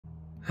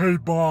Hey,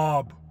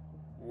 Bob.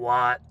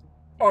 What?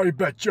 I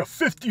bet you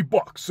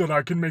 $50 that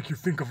I can make you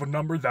think of a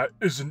number that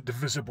isn't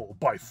divisible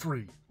by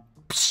 3.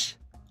 Psh.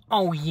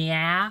 Oh,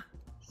 yeah?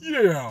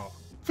 Yeah.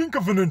 Think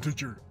of an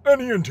integer.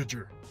 Any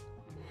integer.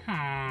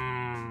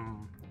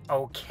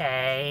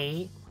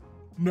 Okay.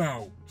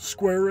 Now,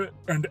 square it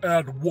and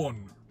add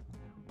 1.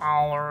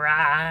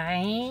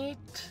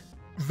 Alright.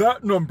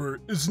 That number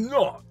is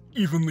not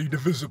evenly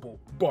divisible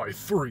by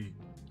 3.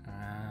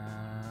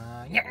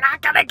 You're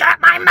not gonna get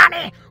my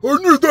money! I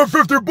need that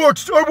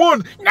 $50! I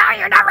won! No,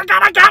 you're never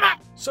gonna get it!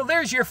 So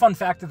there's your fun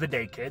fact of the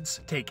day, kids.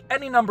 Take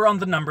any number on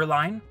the number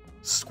line,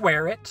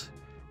 square it,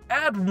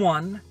 add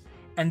 1,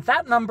 and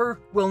that number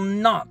will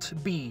not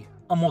be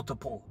a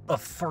multiple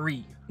of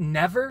 3.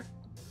 Never,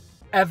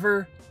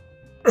 ever,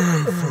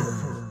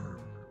 ever.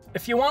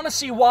 If you want to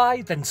see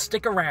why, then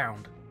stick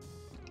around.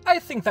 I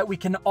think that we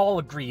can all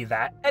agree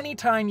that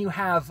anytime you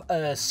have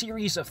a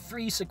series of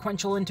 3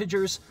 sequential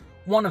integers,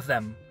 one of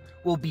them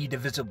will be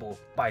divisible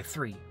by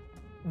 3.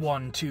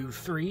 1, 2,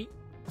 3,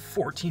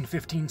 14,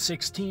 15,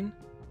 16,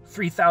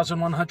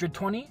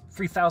 3,120,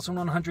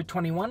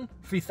 3,121,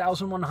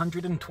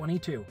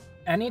 3,122.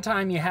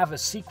 Anytime you have a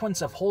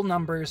sequence of whole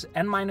numbers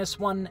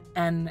n-1,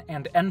 n,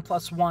 and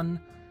n+1,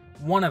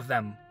 one of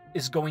them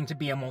is going to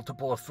be a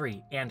multiple of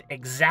 3, and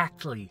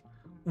exactly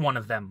one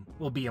of them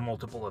will be a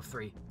multiple of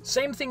 3.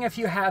 Same thing if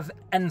you have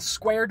n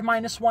squared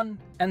minus 1,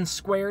 n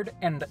squared,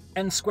 and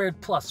n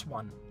squared plus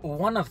 1.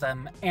 One of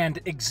them, and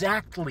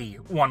exactly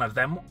one of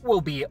them,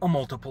 will be a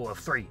multiple of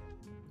 3.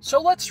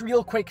 So let's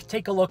real quick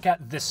take a look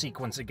at this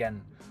sequence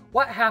again.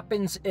 What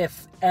happens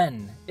if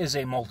n is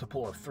a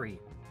multiple of 3?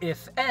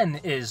 If n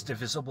is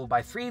divisible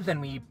by 3, then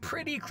we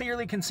pretty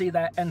clearly can see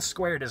that n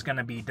squared is going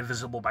to be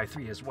divisible by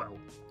 3 as well.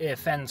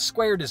 If n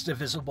squared is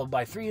divisible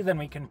by 3, then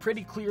we can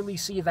pretty clearly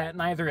see that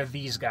neither of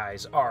these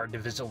guys are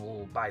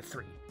divisible by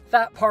 3.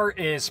 That part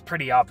is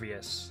pretty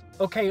obvious.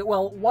 Okay,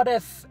 well, what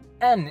if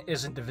n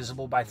isn't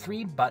divisible by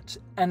 3, but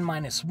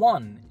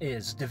n-1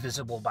 is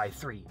divisible by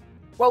 3?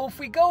 Well, if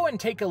we go and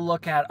take a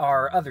look at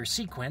our other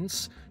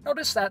sequence,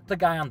 notice that the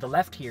guy on the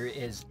left here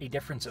is a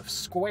difference of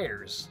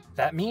squares.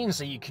 That means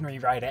that you can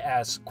rewrite it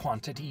as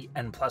quantity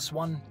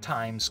n+1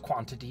 times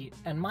quantity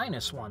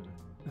n-1.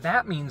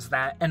 That means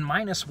that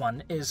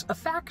n-1 is a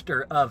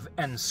factor of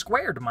n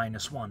squared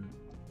minus 1.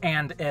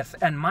 And if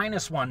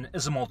n-1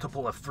 is a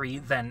multiple of 3,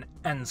 then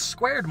n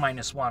squared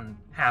minus 1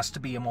 has to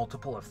be a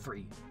multiple of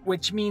 3.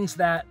 Which means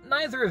that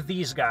neither of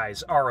these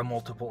guys are a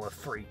multiple of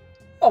 3.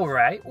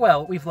 Alright,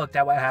 well, we've looked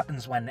at what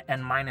happens when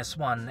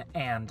n-1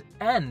 and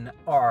n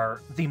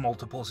are the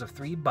multiples of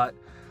 3, but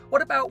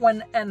what about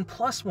when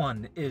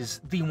n+1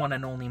 is the one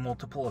and only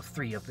multiple of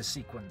 3 of the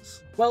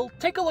sequence? Well,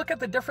 take a look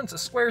at the difference of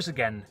squares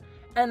again.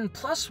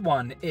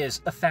 n+1 is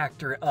a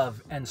factor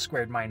of n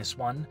squared minus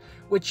 1,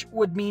 which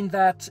would mean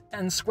that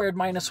n squared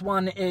minus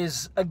 1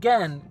 is,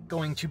 again,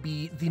 going to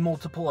be the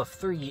multiple of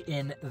 3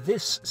 in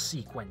this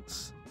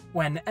sequence.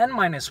 When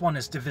n-1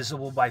 is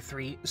divisible by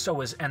 3,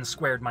 so is n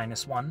squared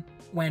minus 1.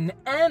 When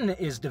n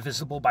is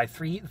divisible by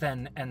 3,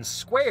 then n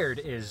squared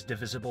is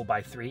divisible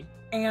by 3.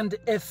 And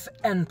if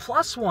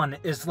n+1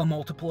 is the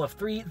multiple of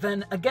 3,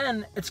 then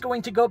again, it's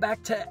going to go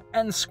back to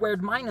n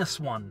squared minus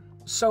 1.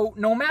 So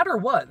no matter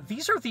what,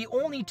 these are the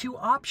only 2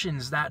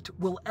 options that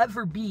will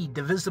ever be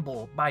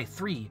divisible by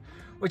 3,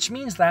 which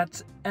means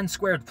that n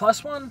squared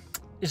plus 1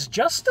 is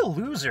just a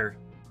loser.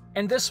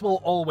 And this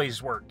will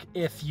always work.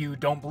 If you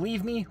don't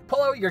believe me,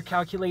 pull out your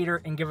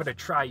calculator and give it a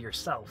try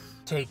yourself.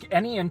 Take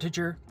any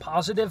integer,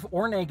 positive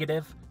or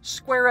negative,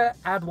 square it,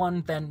 add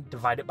 1, then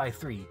divide it by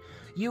 3.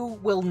 You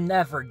will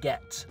never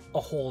get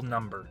a whole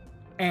number.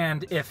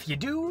 And if you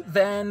do,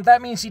 then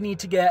that means you need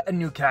to get a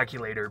new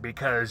calculator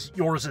because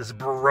yours is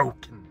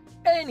broken.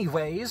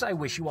 Anyways, I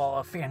wish you all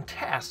a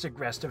fantastic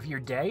rest of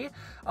your day.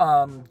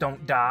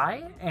 Don't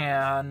die,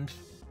 and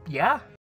yeah.